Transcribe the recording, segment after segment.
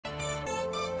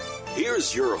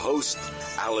Here's your host,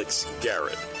 Alex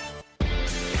Garrett.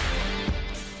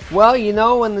 Well,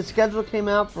 when the schedule came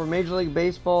out for Major League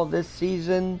Baseball this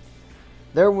season,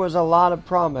 there was a lot of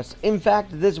promise. In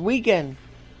fact, this weekend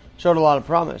showed a lot of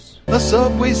promise. The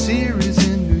Subway Series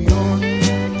in New York.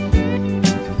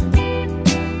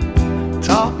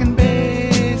 Talking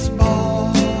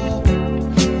baseball.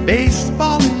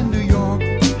 Baseball in New York.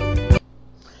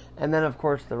 And then, of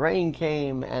course, the rain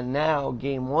came, and now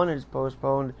Game 1 is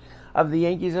postponed of the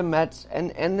Yankees and Mets.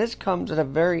 And this comes at a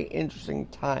very interesting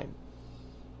time.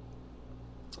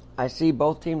 I see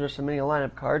both teams are submitting a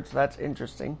lineup card, so that's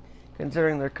interesting,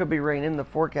 considering there could be rain in the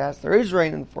forecast. There is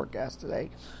rain in the forecast today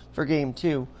for Game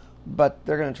 2, but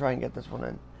they're going to try and get this one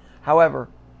in. However,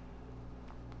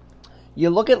 you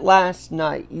look at last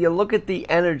night, you look at the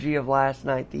energy of last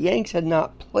night. The Yanks had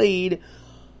not played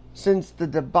since the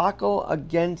debacle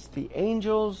against the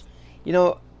Angels.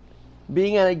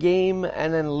 Being at a game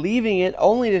and then leaving it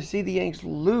only to see the Yanks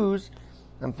lose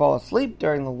and fall asleep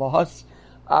during the loss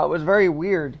was very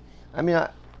weird. I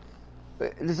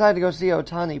decided to go see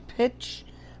Ohtani pitch,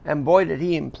 and boy, did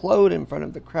he implode in front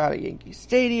of the crowd at Yankee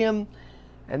Stadium.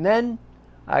 And then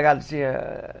I got to see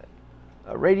a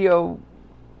radio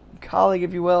colleague,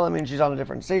 if you will. She's on a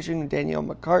different station, Danielle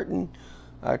McCartan.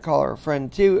 I call her a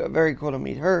friend, too. Very cool to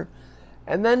meet her.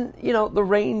 And then, the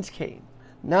rains came.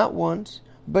 Not once,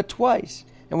 but twice.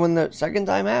 And when the second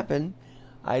time happened,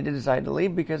 I did decide to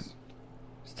leave because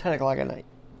it's 10 o'clock at night.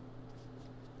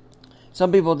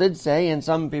 Some people did say, and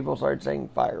some people started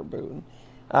saying fire Boone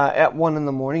at 1 in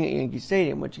the morning at Yankee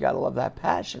Stadium, which you gotta love that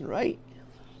passion, right?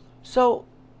 So,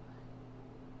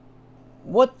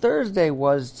 what Thursday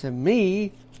was to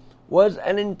me was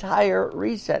an entire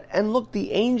reset. And look,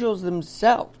 the Angels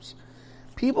themselves,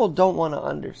 people don't want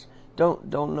to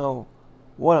don't know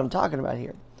what I'm talking about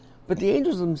here. But the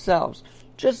Angels themselves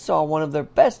just saw one of their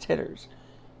best hitters,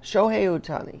 Shohei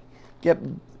Ohtani, get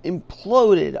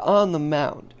imploded on the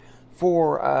mound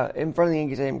in front of the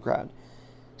Yankee Stadium crowd.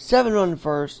 7-run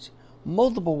first,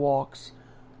 multiple walks,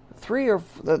 three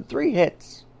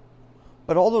hits.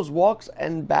 But all those walks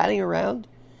and batting around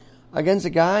against a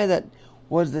guy that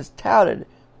was this touted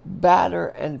batter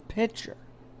and pitcher.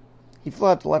 He flew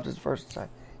out to left his first time.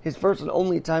 His first and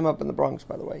only time up in the Bronx,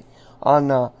 by the way,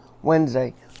 on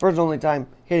Wednesday. First and only time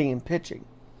hitting and pitching.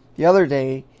 The other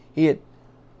day, he hit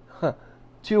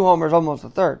 2 homers, almost a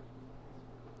third.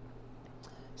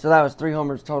 So that was 3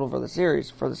 homers total for the series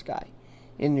for this guy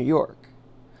in New York.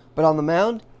 But on the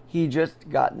mound, he just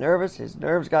got nervous. His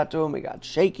nerves got to him. He got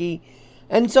shaky.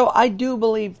 And so I do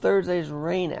believe Thursday's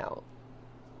rainout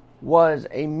was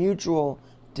a mutual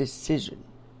decision.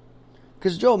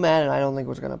 Because Joe Madden, I don't think,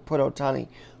 was going to put Ohtani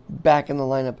back in the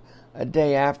lineup a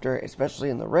day after, especially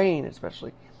in the rain,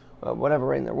 especially whatever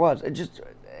rain there was.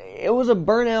 It was a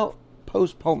burnout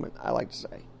postponement, I like to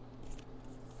say.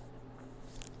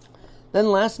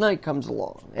 Then last night comes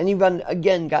along, and you've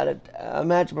again got a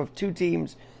matchup of two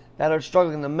teams that are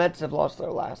struggling. The Mets have lost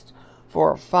their last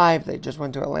 4 or 5. They just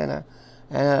went to Atlanta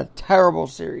and had a terrible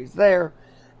series there.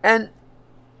 And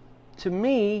to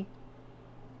me,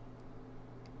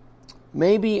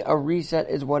 maybe a reset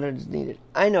is what is needed.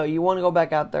 I know you want to go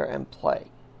back out there and play.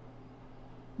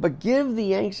 But give the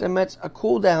Yankees and Mets a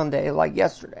cool-down day like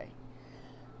yesterday.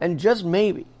 And just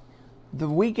maybe, the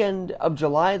weekend of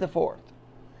July the 4th,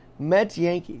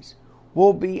 Mets-Yankees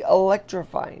will be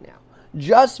electrifying now.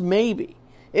 Just maybe.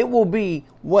 It will be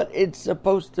what it's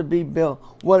supposed to be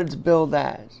what it's billed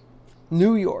as.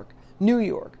 New York,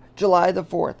 July the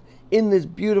 4th, in this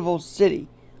beautiful city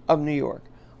of New York.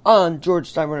 On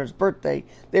George Steinbrenner's birthday,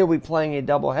 they will be playing a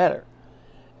doubleheader.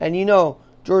 And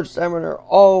George Steinbrenner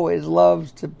always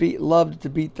loved to beat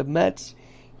the Mets.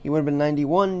 He would have been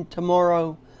 91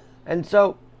 tomorrow. And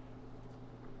so,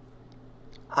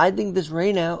 I think this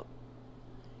rainout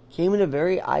came in a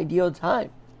very ideal time.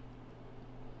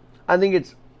 I think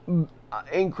it's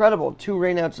incredible. 2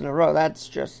 rainouts in a row. That's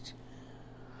just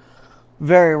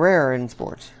very rare in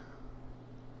sports.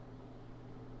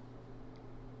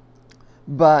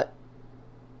 But,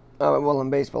 in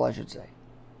baseball, I should say.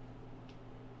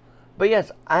 But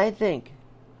yes, I think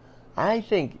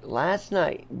last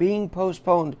night being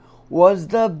postponed was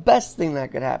the best thing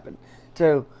that could happen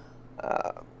to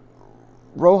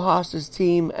Rojas's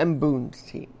team and Boone's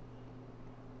team.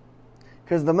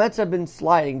 Because the Mets have been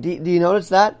sliding. Do you notice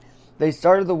that? They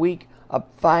started the week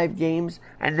up 5 games,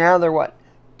 and now they're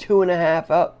 2.5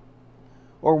 up?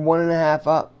 Or 1.5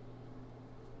 up?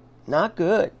 Not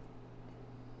good.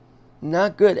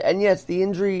 Not good. And yes, the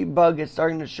injury bug is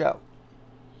starting to show.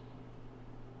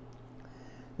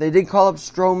 They did call up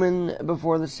Stroman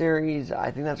before the series.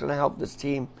 I think that's going to help this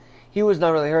team. He was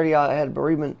not really hurt. He had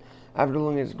bereavement after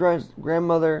losing his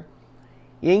grandmother.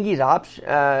 Yankees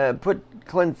put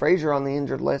Clint Frazier on the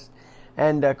injured list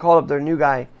and called up their new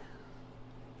guy,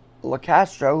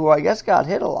 LaCastro, who I guess got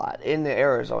hit a lot in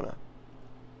Arizona.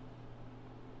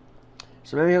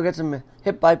 So maybe he'll get some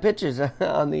hit by pitches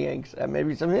on the Yanks.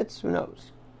 Maybe some hits. Who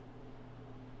knows?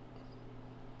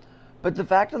 But the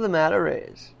fact of the matter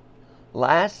is,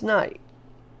 last night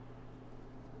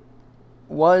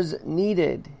was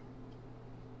needed.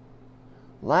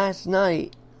 Last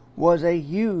night was a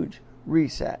huge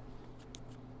reset.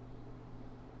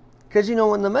 Because,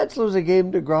 when the Mets lose a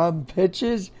game, DeGrom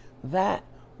pitches, that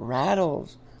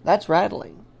rattles. That's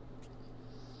rattling.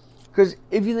 Because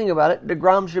if you think about it,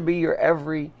 DeGrom should be your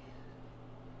every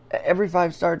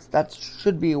 5 starts, that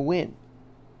should be a win.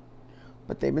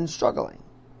 But they've been struggling.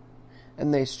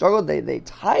 And they struggled, they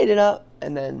tied it up,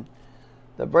 and then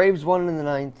the Braves won in the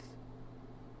 9th.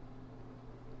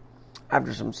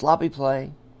 After some sloppy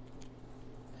play.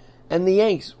 And the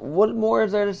Yanks, what more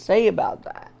is there to say about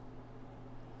that?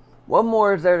 What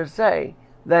more is there to say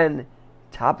than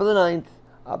top of the 9th,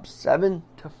 up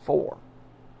 7-4.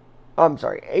 I'm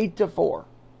sorry, 8-4.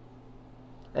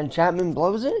 And Chapman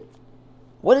blows it?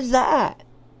 What is that?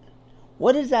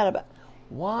 What is that about?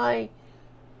 Why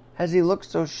has he looked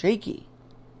so shaky?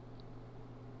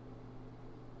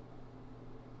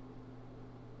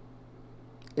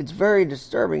 It's very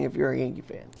disturbing if you're a Yankee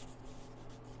fan.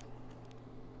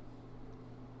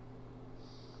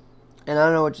 And I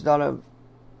don't know what you thought of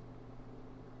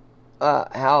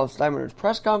Hal Steinbrenner's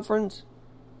press conference,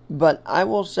 but I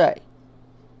will say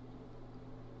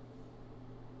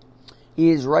he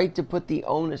is right to put the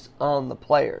onus on the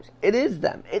players. It is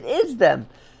them. It is them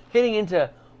hitting into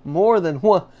more than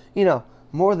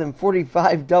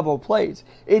 45 double plays.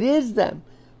 It is them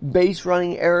base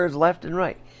running errors left and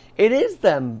right. It is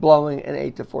them blowing an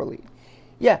 8-4 lead.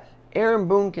 Yeah, Aaron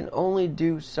Boone can only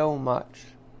do so much.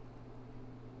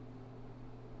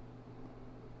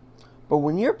 But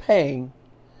when you're paying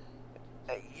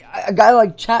a guy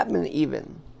like Chapman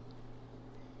even,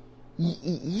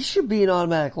 he should be an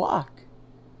automatic lock.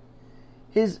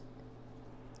 It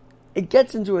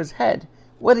gets into his head.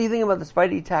 Whether you think about the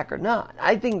Spidey attack or not,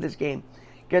 I think this game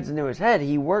gets into his head.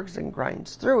 He works and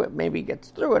grinds through it. Maybe he gets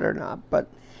through it or not. But,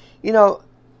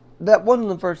 that wasn't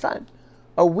the first time.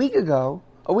 A week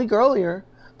earlier,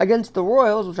 against the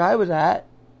Royals, which I was at,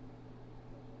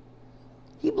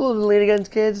 he blew the lead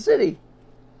against Kansas City.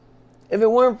 If it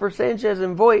weren't for Sanchez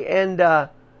and Voit and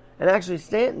actually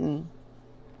Stanton,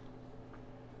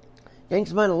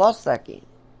 Yanks might have lost that game.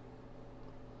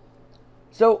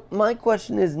 So my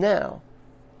question is now,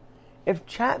 if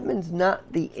Chapman's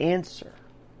not the answer,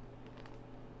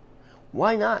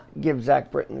 why not give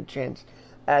Zach Britton a chance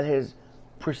at his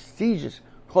prestigious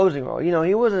closing role?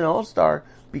 He was an all-star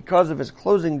because of his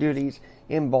closing duties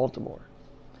in Baltimore.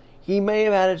 He may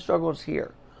have had his struggles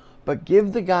here, but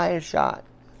give the guy a shot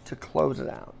to close it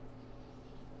out.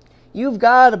 You've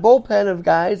got a bullpen of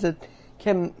guys that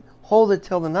can hold it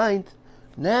till the 9th.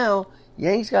 Now,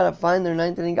 Yanks got to find their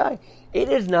 9th inning guy. It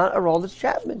is not Aroldis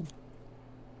Chapman.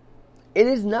 It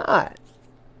is not.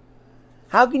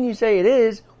 How can you say it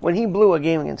is when he blew a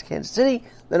game against Kansas City,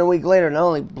 then a week later not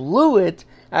only blew it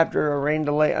after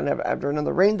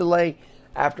another rain delay,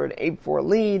 after an 8-4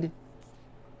 lead,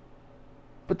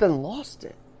 but then lost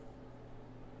it?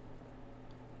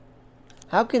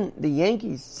 How can the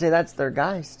Yankees say that's their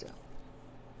guy still?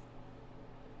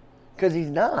 Because he's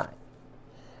not.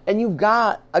 And you've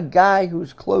got a guy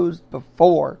who's closed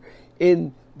before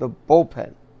in the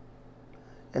bullpen.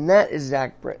 And that is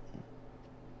Zach Britton.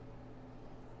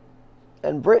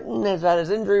 And Britton has had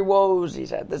his injury woes. He's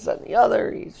had this, that, and the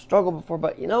other. He's struggled before.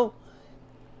 But, you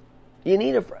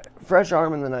need a fresh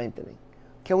arm in the 9th inning.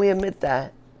 Can we admit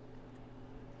that?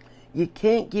 You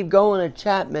can't keep going at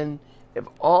Chapman if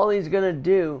all he's going to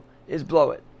do is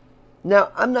blow it.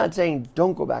 Now, I'm not saying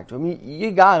don't go back to him.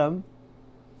 You got him.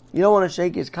 You don't want to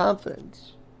shake his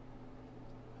confidence.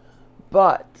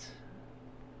 But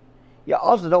you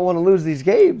also don't want to lose these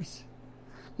games.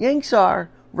 Yanks are,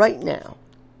 right now,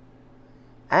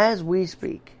 as we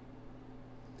speak,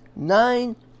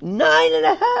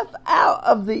 9.5 out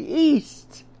of the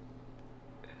East.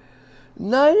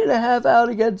 9.5 out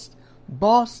against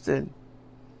Boston.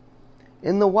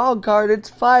 In the wild card, it's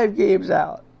 5 games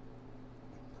out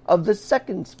of the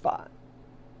 2nd spot,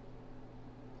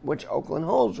 which Oakland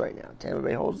holds right now. Tampa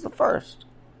Bay holds the 1st.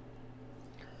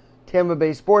 Tampa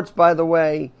Bay sports, by the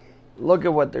way, look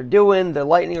at what they're doing. The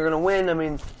Lightning are going to win. I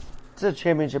mean, it's a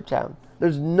championship town.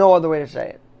 There's no other way to say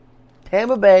it.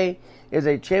 Tampa Bay is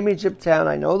a championship town.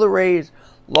 I know the Rays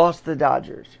lost the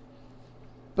Dodgers.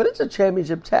 But it's a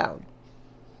championship town.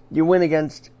 You win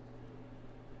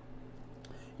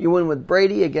with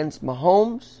Brady against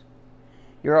Mahomes.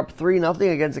 You're up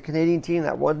 3-0 against a Canadian team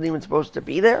that wasn't even supposed to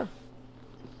be there.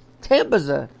 Tampa's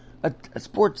a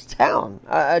sports town,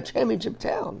 a championship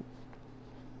town.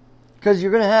 Because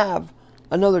you're going to have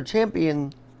another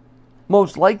champion,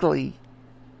 most likely,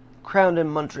 crowned in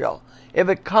Montreal. If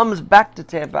it comes back to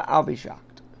Tampa, I'll be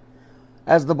shocked.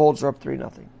 As the Bolts are up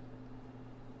 3-0.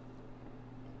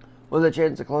 With a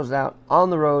chance to close it out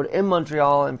on the road in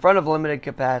Montreal in front of limited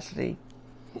capacity.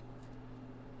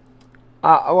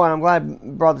 I'm glad I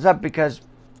brought this up because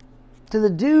to the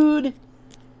dude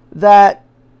that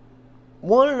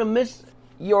wanted to miss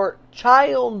your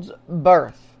child's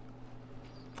birth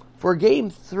for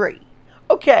Game 3.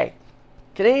 Okay,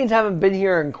 Canadians haven't been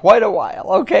here in quite a while.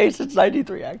 Okay, since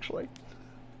 93 actually.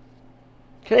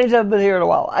 Canadians haven't been here in a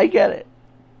while. I get it.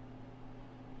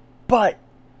 But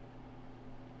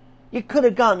you could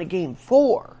have gone to Game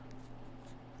 4.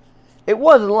 It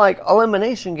wasn't like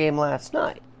elimination game last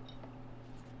night.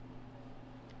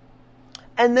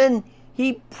 And then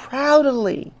he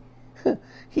proudly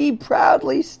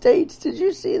states, did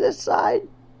you see this side?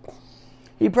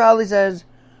 He proudly says,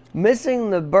 missing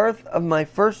the birth of my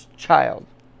first child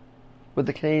with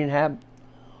the Canadian hat.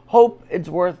 Hope it's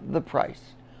worth the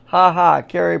price. Ha ha,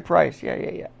 Carey Price.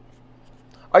 Yeah.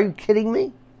 Are you kidding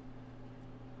me?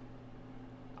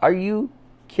 Are you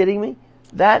kidding me?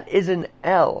 That is an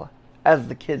L, as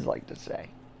the kids like to say.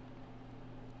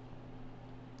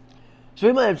 So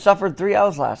he might have suffered 3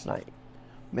 L's last night.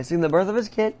 Missing the birth of his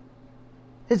kid.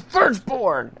 His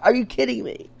firstborn. Are you kidding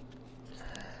me?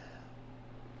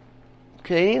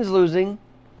 Canadians losing.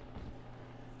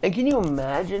 And can you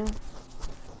imagine?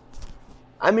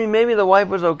 I mean, maybe the wife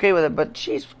was okay with it, but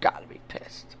she's got to be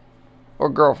pissed. Or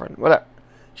girlfriend, whatever.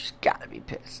 She's got to be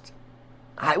pissed.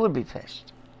 I would be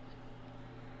pissed.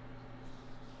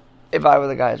 If I were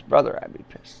the guy's brother, I'd be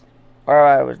pissed. Or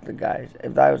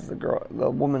if I was the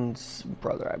woman's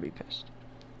brother, I'd be pissed.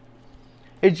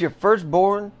 It's your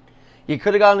firstborn. You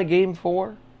could have gone to Game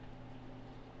 4.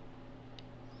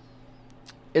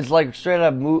 It's like straight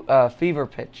up Fever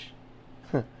Pitch,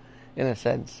 in a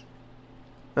sense.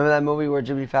 Remember that movie where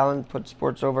Jimmy Fallon put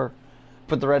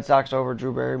the Red Sox over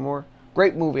Drew Barrymore?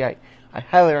 Great movie. I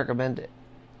highly recommend it.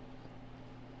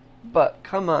 But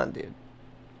come on, dude.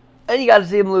 And you got to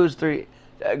see him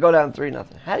go down 3-0.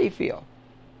 How do you feel?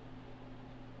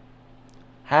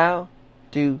 How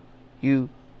do you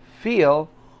feel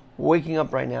waking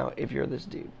up right now if you're this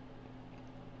dude?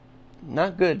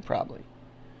 Not good, probably.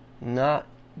 Not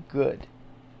good.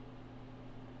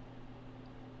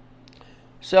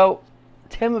 So,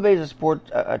 Tampa Bay is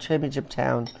a championship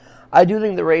town. I do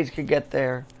think the Rays could get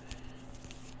there.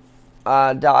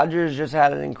 Dodgers just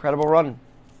had an incredible run.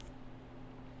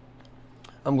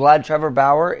 I'm glad Trevor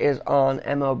Bauer is on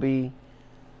MLB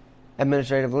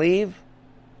administrative leave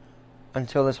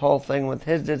until this whole thing with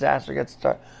his disaster gets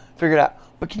figured out.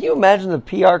 But can you imagine the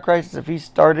PR crisis if he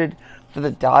started for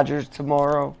the Dodgers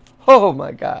tomorrow? Oh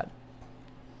my God.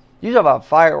 You talk about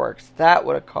fireworks. That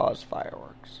would have caused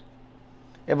fireworks.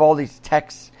 If all these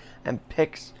texts and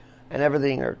pics and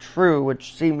everything are true,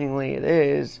 which seemingly it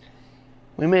is,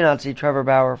 we may not see Trevor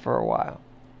Bauer for a while.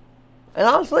 And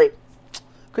honestly,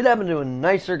 could happen to a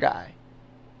nicer guy.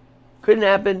 Couldn't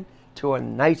happen to a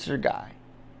nicer guy.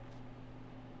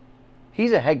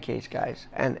 He's a head case, guys.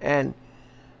 And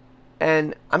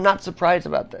I'm not surprised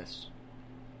about this.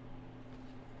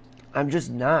 I'm just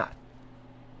not.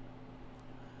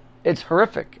 It's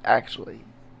horrific, actually.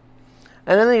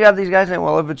 And then you got these guys saying,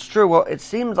 well, if it's true, well, it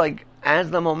seems like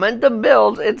as the momentum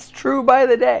builds, it's true by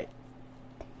the day.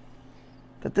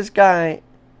 That this guy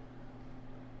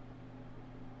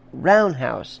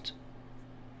roundhoused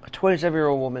a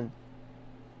 27-year-old woman,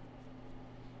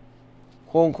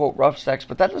 quote-unquote rough sex,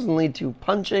 but that doesn't lead to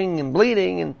punching and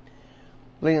bleeding in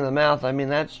the mouth. I mean,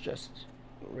 that's just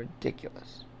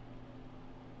ridiculous.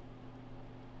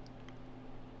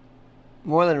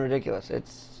 More than ridiculous.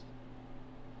 It's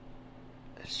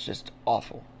just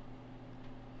awful.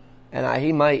 And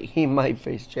he might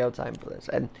face jail time for this.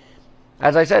 And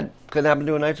as I said, couldn't happen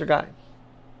to a nicer guy.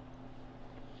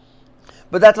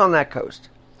 But that's on that coast.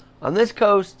 On this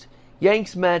coast,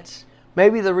 Yanks, Mets,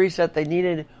 maybe the reset they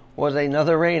needed was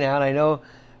another rain out. I know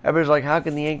everybody's like, how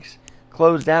can the Yanks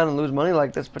close down and lose money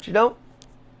like this? But you don't.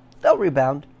 They'll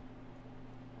rebound.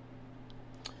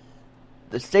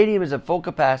 The stadium is at full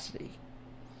capacity.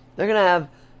 They're going to have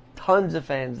tons of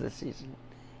fans this season.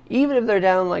 Even if they're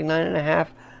down like 9.5,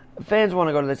 fans want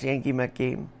to go to this Yankee-Met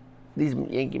game. These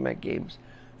Yankee-Met games.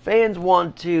 Fans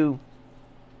want to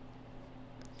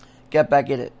get back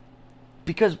in it.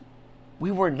 Because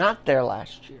we were not there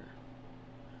last year.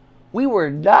 We were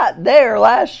not there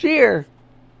last year.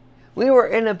 We were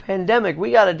in a pandemic.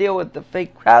 We got to deal with the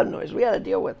fake crowd noise. We got to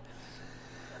deal with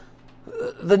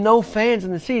the no fans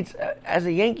in the seats. As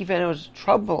a Yankee fan, it was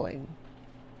troubling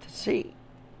to see.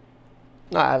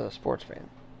 Not as a sports fan.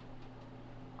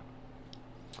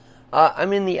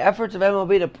 The efforts of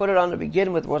MLB to put it on to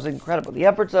begin with was incredible. The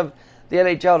efforts of the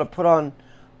NHL to put on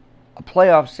a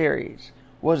playoff series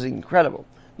was incredible.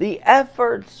 The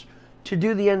efforts to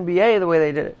do the NBA the way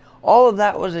they did it, all of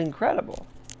that was incredible.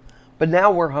 But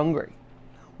now we're hungry.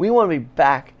 We want to be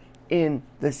back in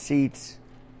the seats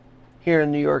here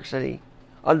in New York City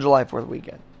on July 4th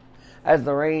weekend, as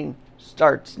the rain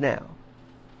starts now.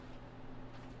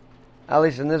 At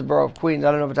least in this borough of Queens.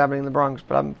 I don't know if it's happening in the Bronx,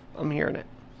 but I'm hearing it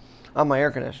on my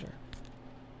air conditioner.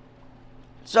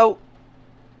 So,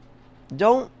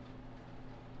 don't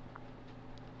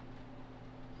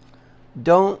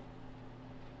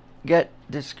get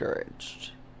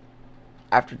discouraged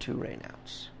after 2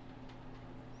 rainouts.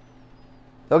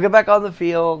 They'll get back on the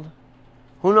field,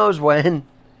 who knows when,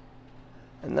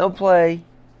 and they'll play,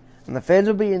 and the fans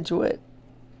will be into it.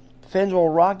 The fans will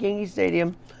rock Yankee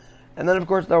Stadium, and then, of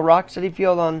course, they'll rock Citi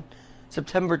Field on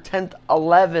September 10th,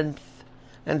 11th,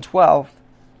 and 12th.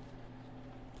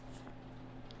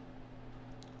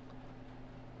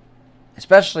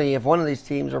 Especially if one of these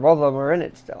teams or both of them are in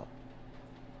it still.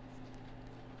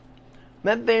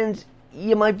 Met fans,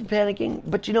 you might be panicking,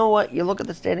 but you know what? You look at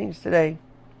the standings today.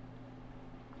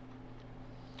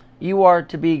 You are,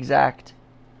 to be exact,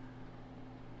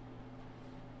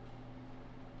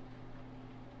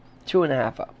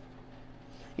 2.5 up.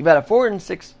 You've had a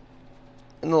 4-6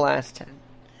 in the last 10.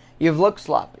 You've looked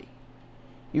sloppy.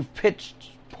 You've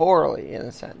pitched poorly, in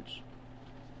a sense.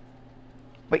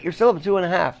 But you're still up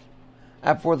 2.5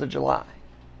 at 4th of July.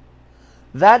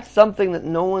 That's something that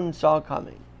no one saw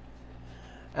coming.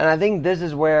 And I think this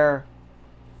is where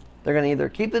they're going to either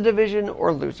keep the division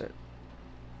or lose it.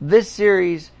 This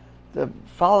series, the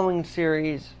following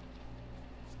series,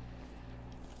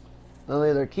 they'll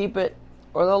either keep it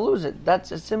or they'll lose it.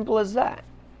 That's as simple as that.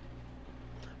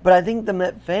 But I think the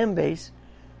Met fan base,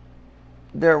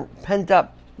 they're pent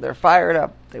up. They're fired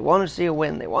up. They want to see a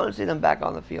win. They want to see them back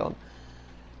on the field.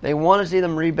 They want to see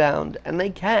them rebound. And they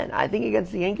can. I think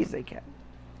against the Yankees they can.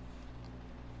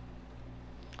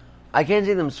 I can't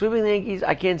see them sweeping the Yankees.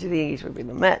 I can't see the Yankees sweeping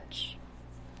the Mets.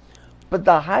 But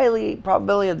the highly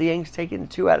probability of the Yankees taking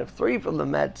 2 out of 3 from the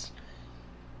Mets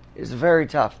is very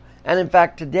tough. And in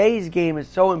fact, today's game is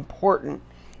so important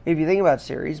if you think about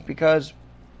series, because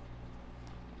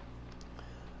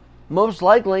most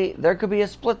likely there could be a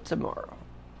split tomorrow.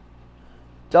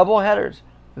 Double headers,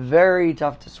 very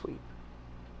tough to sweep,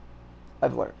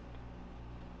 I've learned.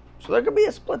 So there could be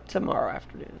a split tomorrow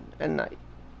afternoon and night.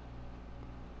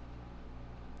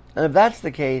 And if that's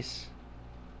the case,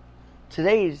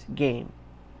 today's game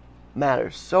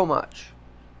matters so much.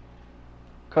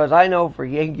 Because I know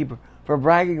for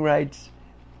bragging rights,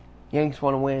 Yanks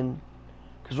want to win.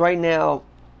 Because right now,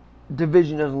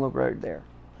 division doesn't look right there.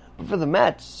 But for the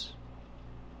Mets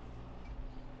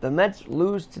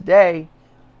lose today,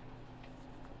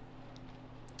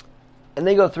 and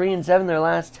they go 3-7 their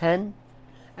last 10,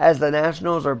 as the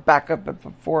Nationals are back up at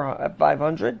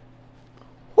 500.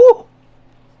 Whoo!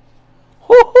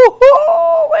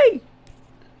 Wait!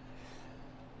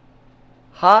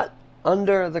 Hot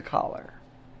under the collar.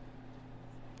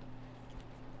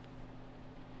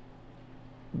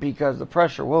 Because the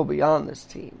pressure will be on this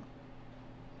team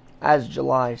as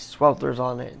July swelters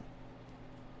on in.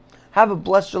 Have a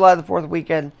blessed July the 4th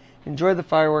weekend. Enjoy the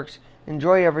fireworks.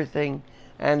 Enjoy everything.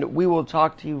 And we will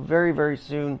talk to you very, very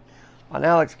soon on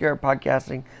Alex Garrett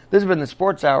Podcasting. This has been the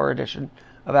Sports Hour edition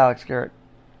of Alex Garrett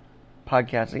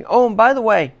Podcasting. Oh, and by the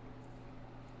way,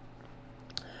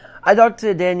 I talked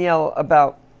to Danielle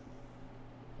about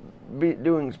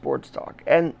doing sports talk.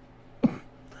 And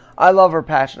I love her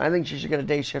passion. I think she should get a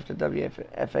day shift at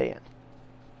WFAN.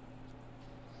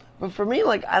 But for me,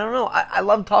 I don't know. I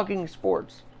love talking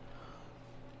sports.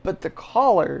 But the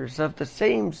callers of the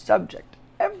same subject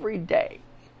every day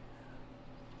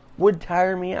would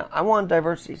tire me out. I want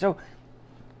diversity. So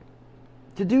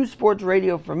to do sports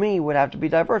radio for me would have to be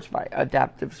diversified.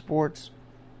 Adaptive sports.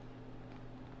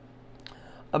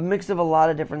 A mix of a lot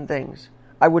of different things.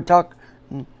 I would talk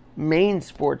main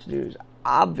sports news,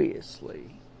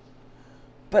 obviously.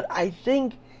 But I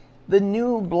think the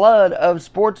new blood of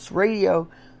sports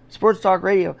talk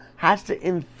radio, has to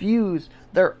infuse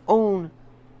their own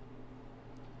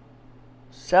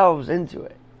selves into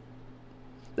it.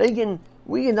 They can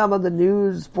We can talk about the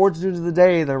news, sports news of the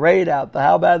day, the rain out,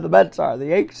 how bad the Mets are, the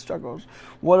Yankees struggles.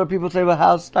 What do people say about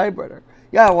Hal Steinbrenner?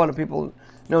 Yeah, I want people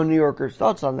know New Yorkers'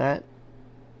 thoughts on that.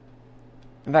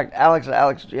 In fact, Alex at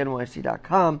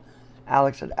alexgnyc.com.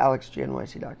 Alex at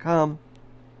alexgnyc.com.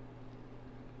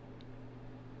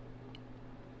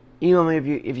 Email me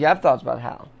if you have thoughts about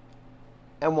Hal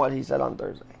and what he said on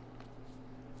Thursday.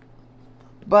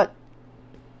 But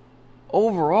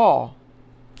overall,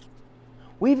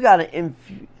 we've got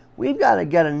to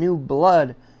get a new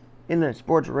blood in the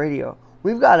sports radio.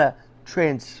 We've got to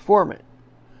transform it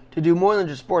to do more than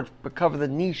just sports, but cover the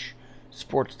niche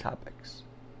sports topics.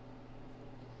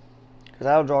 Because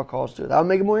that'll draw calls to it. That'll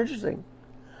make it more interesting.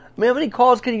 I mean, how many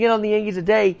calls can you get on the Yankees a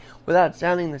day without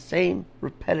sounding the same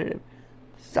repetitive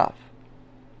stuff?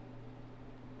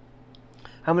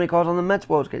 How many calls on the Mets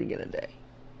woes can you get a day?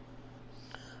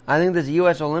 I think this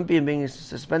U.S. Olympian being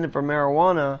suspended for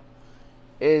marijuana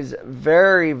is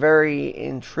very, very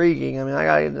intriguing. I mean, I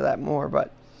got to get into that more,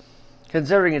 but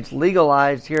considering it's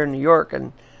legalized here in New York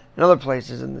and in other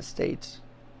places in the States.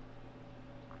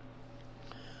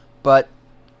 But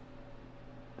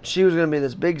she was going to be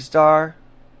this big star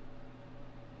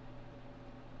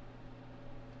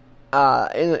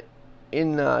in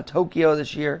Tokyo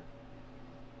this year.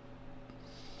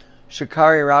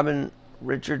 Sha'Carri Robin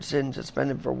Richardson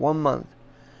suspended for 1 month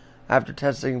after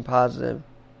testing positive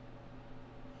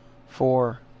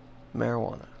for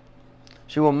marijuana.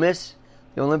 She will miss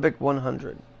the Olympic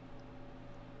 100.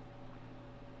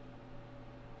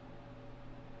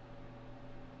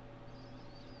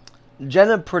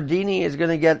 Jenna Pradini is going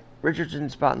to get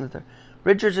Richardson's spot in the third.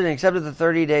 Richardson accepted the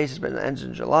 30-day suspension that ends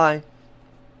in July,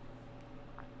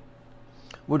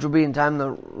 which will be in time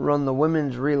to run the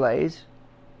women's relays.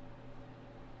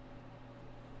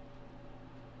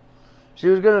 She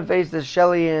was going to face this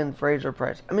Shelly Ann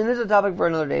Fraser-Price. I mean, this is a topic for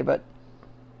another day, but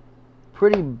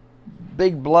pretty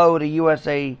big blow to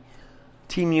USA,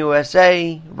 Team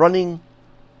USA, running.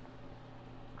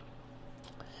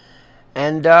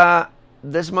 And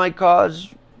this might cause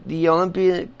the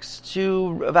Olympics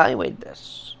to evaluate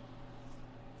this.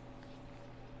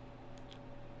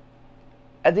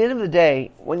 At the end of the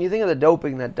day, when you think of the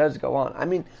doping that does go on, I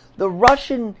mean, the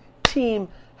Russian team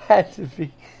had to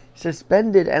be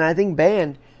suspended and I think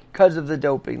banned because of the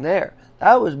doping there.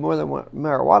 That was more than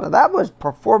marijuana. That was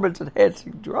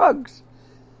performance-enhancing drugs.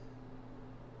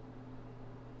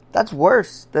 That's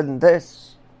worse than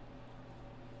this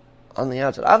on the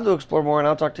outside. I have to explore more, and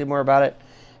I'll talk to you more about it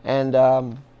and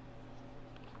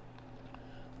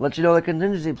let you know the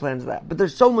contingency plans of that. But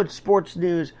there's so much sports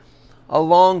news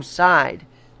alongside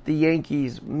the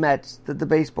Yankees, Mets, the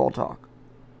baseball talk.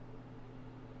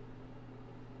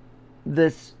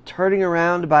 This turning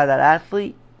around by that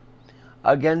athlete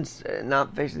against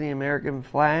not facing the American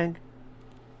flag.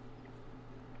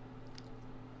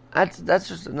 That's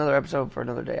just another episode for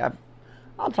another day.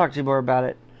 I'll talk to you more about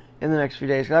it in the next few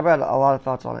days because I've got a lot of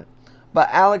thoughts on it. But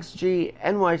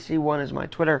AlexGNYC1 is my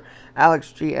Twitter.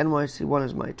 AlexGNYC1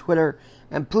 is my Twitter.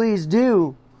 And please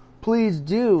do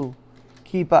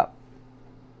keep up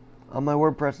on my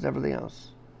WordPress and everything else.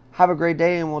 Have a great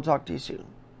day and we'll talk to you soon.